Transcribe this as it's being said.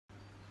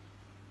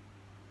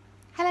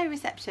Hello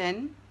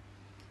reception.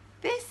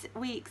 This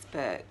week's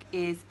book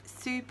is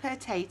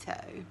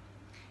Supertato.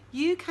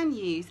 You can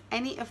use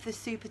any of the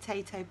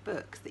Supertato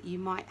books that you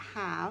might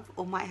have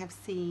or might have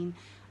seen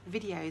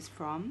videos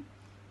from,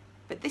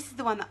 but this is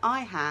the one that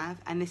I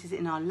have, and this is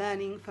in our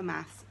Learning for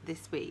Maths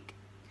this week.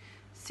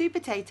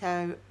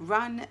 Supertato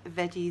Run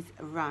Veggies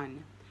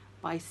Run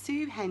by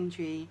Sue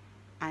Hendry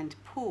and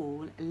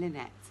Paul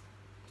Lynette.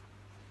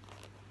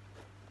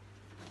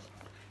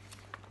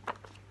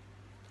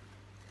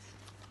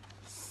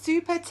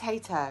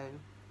 Supertato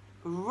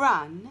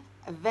Run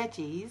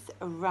Veggies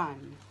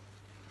Run.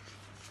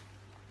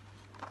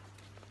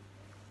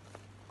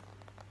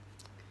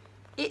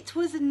 It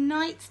was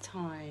night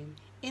time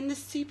in the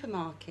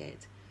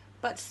supermarket,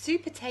 but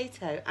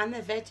Supertato and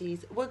the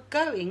veggies were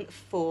going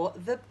for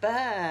the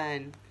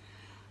burn.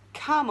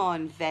 Come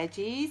on,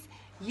 veggies,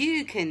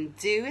 you can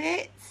do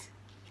it.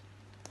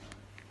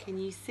 Can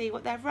you see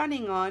what they're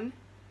running on?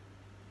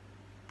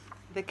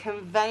 The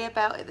conveyor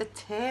belt at the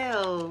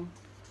till.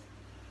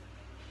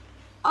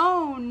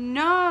 Oh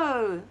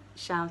no,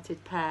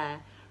 shouted Pear.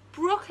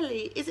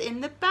 Broccoli is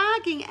in the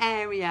bagging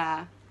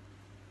area.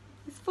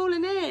 It's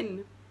fallen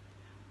in.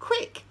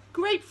 Quick,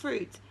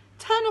 Grapefruit,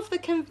 turn off the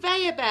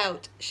conveyor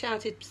belt,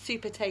 shouted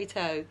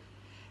Supertato.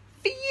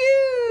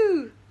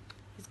 Phew!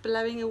 He's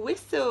blowing a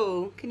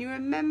whistle. Can you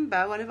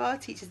remember one of our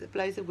teachers that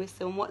blows a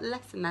whistle and what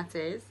lesson that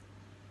is?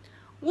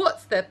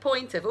 What's the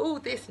point of all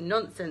this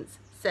nonsense,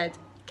 said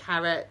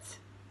Carrot.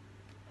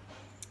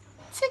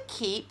 To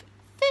keep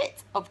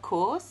fit, of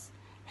course.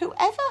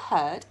 Whoever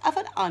heard of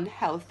an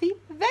unhealthy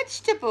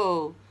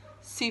vegetable?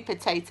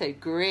 Supertato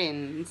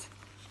grinned.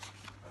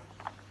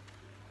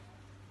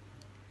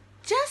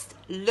 Just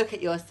look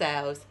at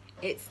yourselves.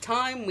 It's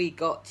time we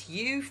got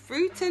you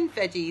fruit and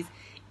veggies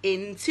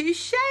into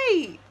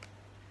shape.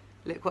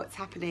 Look what's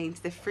happening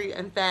to the fruit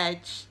and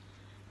veg.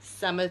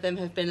 Some of them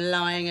have been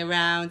lying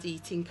around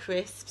eating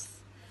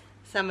crisps.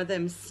 Some of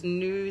them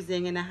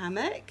snoozing in a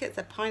hammock. It's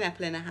a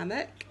pineapple in a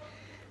hammock.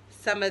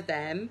 Some of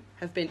them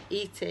have been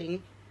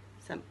eating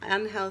some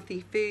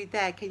unhealthy food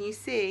there. Can you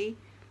see?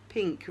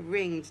 Pink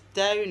ringed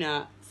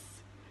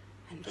donuts.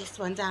 And this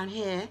one down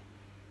here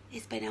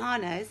is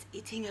Bananas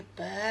eating a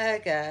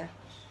burger.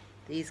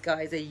 These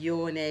guys are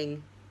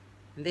yawning.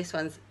 And this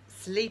one's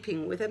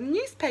sleeping with a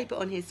newspaper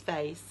on his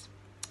face.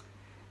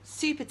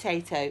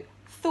 Supertato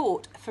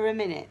thought for a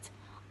minute.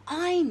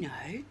 I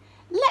know.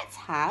 Let's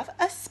have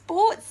a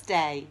sports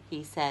day,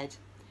 he said.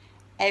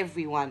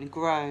 Everyone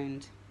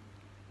groaned.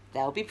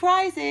 There'll be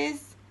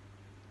prizes.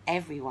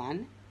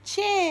 Everyone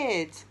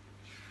cheered.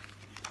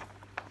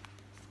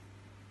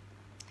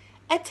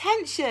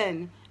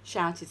 Attention,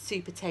 shouted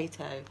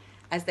Supertato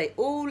as they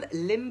all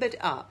limbered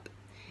up.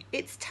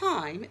 It's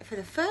time for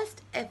the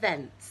first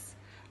events.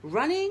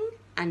 Running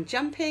and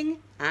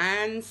jumping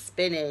and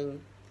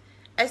spinning.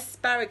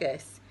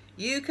 Asparagus,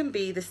 you can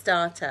be the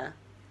starter.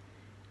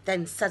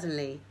 Then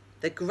suddenly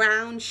the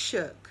ground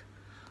shook.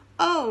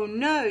 Oh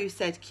no,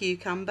 said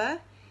Cucumber.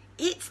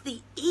 It's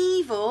the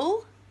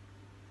evil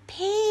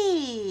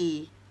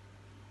pea.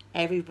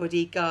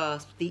 Everybody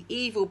gasped. The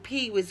evil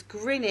pea was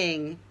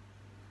grinning.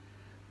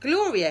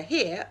 Gloria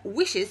here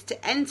wishes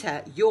to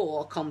enter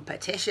your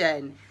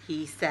competition,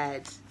 he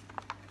said.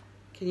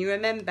 Can you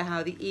remember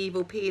how the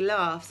evil pea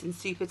laughs in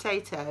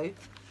Supertato?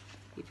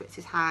 He puts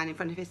his hand in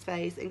front of his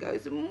face and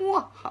goes,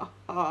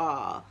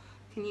 "Mwahaha."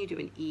 Can you do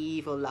an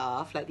evil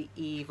laugh like the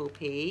evil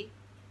pea?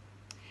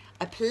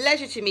 A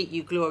pleasure to meet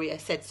you, Gloria,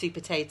 said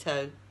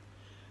Supertato.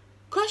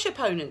 Crush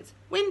opponents,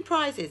 win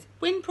prizes,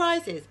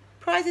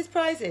 prizes,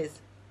 prizes.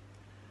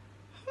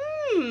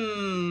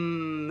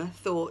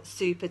 Thought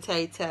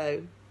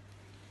Supertato.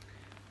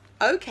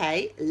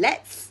 Okay,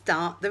 let's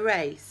start the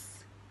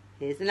race.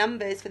 Here's the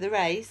numbers for the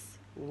race.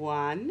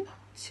 1,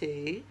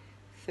 2,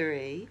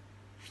 3,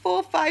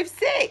 4, 5,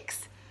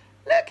 6.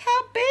 Look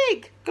how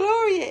big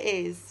Gloria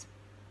is.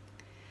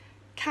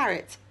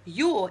 Carrot,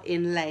 you're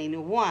in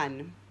lane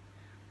 1.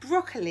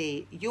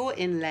 Broccoli, you're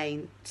in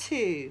lane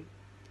 2.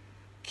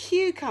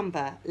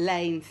 Cucumber,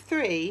 lane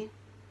 3.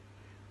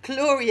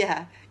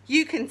 Gloria,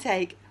 you can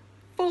take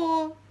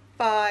 4,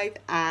 5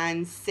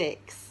 and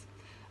 6.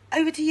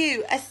 Over to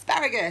you,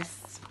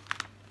 Asparagus.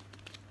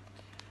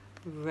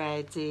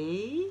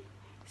 Ready,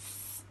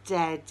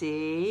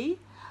 steady,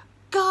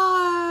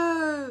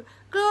 go!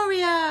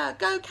 Gloria,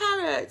 go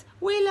Carrot,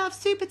 we love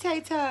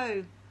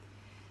Supertato.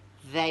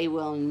 They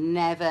will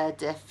never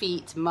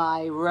defeat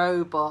my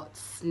robot,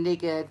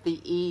 sniggered the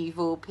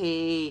evil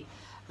pea.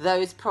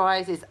 Those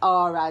prizes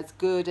are as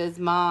good as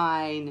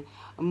mine.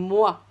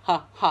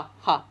 Mwahaha.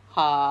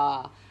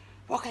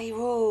 Broccoli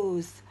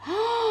rules.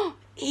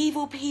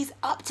 Evil pea's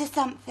up to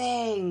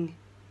something.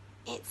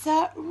 It's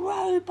a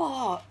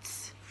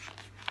robot.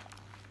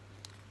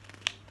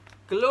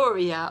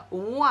 Gloria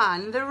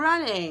won the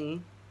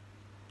running,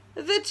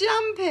 the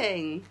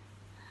jumping,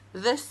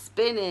 the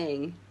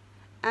spinning,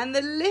 and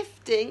the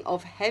lifting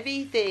of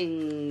heavy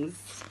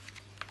things.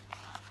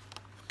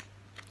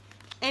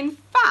 In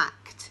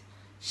fact,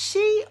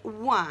 she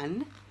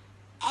won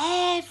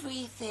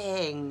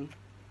everything.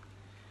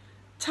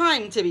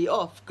 Time to be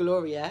off,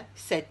 Gloria,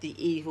 said the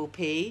evil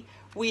pea.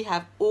 We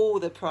have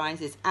all the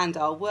prizes and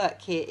our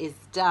work here is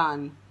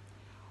done.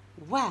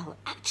 Well,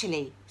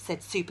 actually, said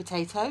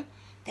Supertato,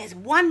 there's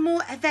one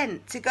more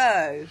event to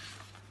go.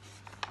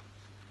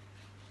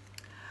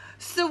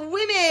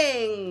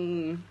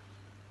 Swimming!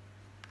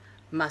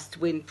 Must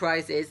win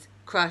prizes,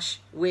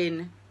 crush,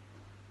 win.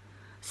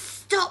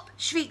 Stop,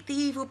 shrieked the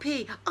evil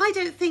pea. I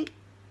don't think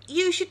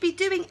you should be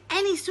doing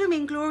any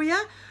swimming,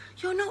 Gloria.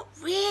 You're not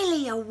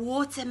really a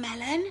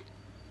watermelon.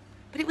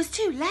 But it was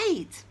too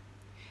late.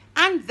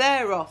 And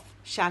they're off,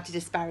 shouted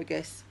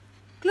Asparagus.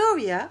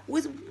 Gloria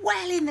was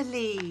well in the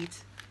lead.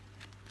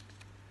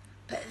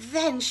 But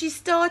then she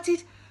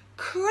started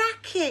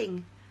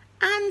cracking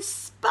and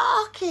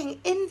sparking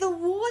in the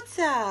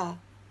water.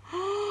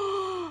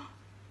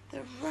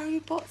 The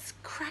robot's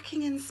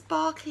cracking and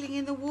sparkling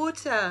in the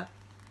water.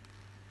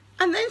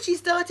 And then she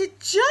started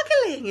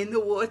juggling in the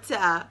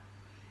water.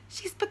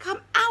 She's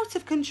become out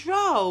of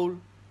control.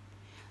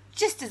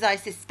 Just as I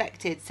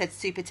suspected, said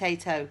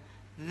Supertato.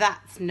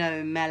 That's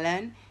no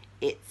melon.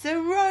 It's a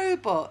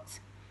robot.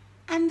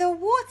 And the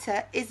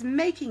water is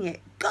making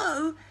it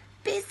go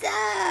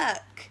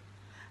berserk.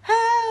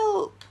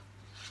 Help!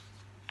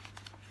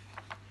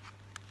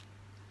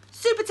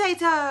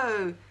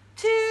 Supertato,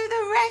 to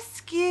the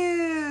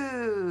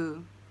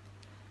rescue!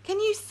 Can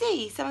you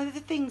see some of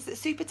the things that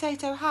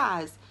Supertato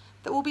has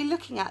that we'll be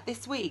looking at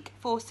this week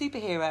for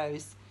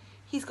superheroes?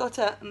 He's got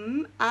a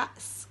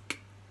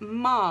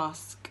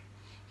mask.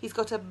 He's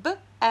got a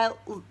belt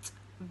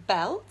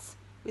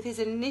with his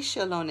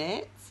initial on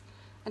it.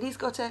 And he's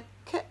got a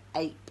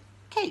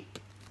cape.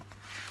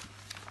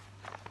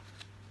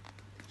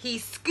 He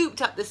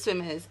scooped up the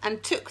swimmers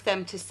and took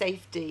them to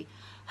safety.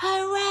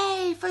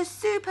 Hooray for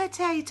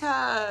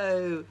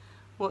Supertato!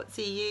 What's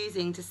he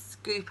using to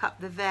scoop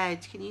up the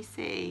veg? Can you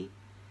see?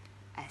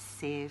 A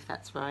sieve,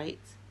 that's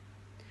right.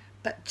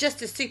 But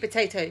just as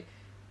Supertato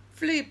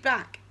flew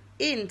back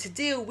in to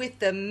deal with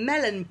the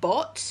melon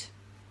bot,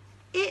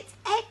 it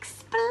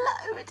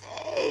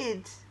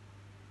exploded.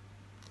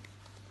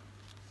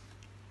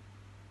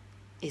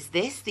 Is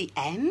this the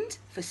end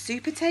for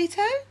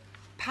Supertato?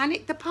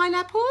 Panicked the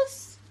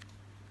pineapples?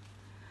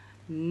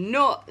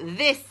 Not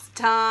this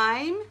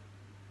time.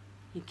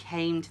 He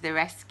came to the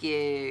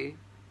rescue.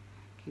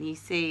 Can you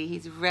see?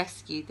 He's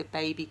rescued the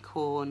baby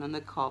corn on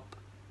the cob.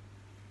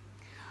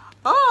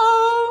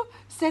 Oh,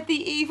 said the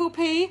evil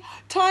pea.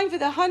 Time for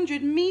the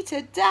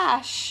 100-metre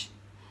dash.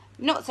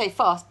 Not so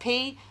fast,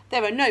 Pea.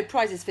 There are no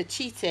prizes for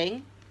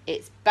cheating.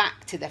 It's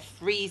back to the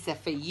freezer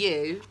for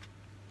you.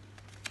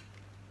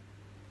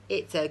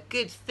 It's a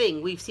good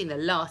thing we've seen the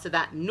last of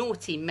that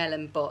naughty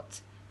melon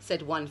bot,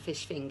 said one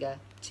fish finger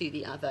to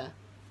the other.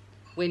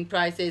 Win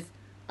prizes,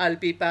 I'll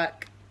be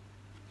back.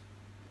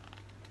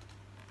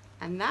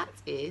 And that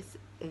is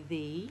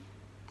the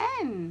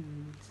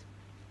end.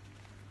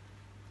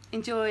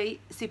 Enjoy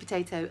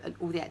Supertato and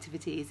all the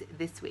activities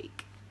this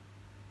week.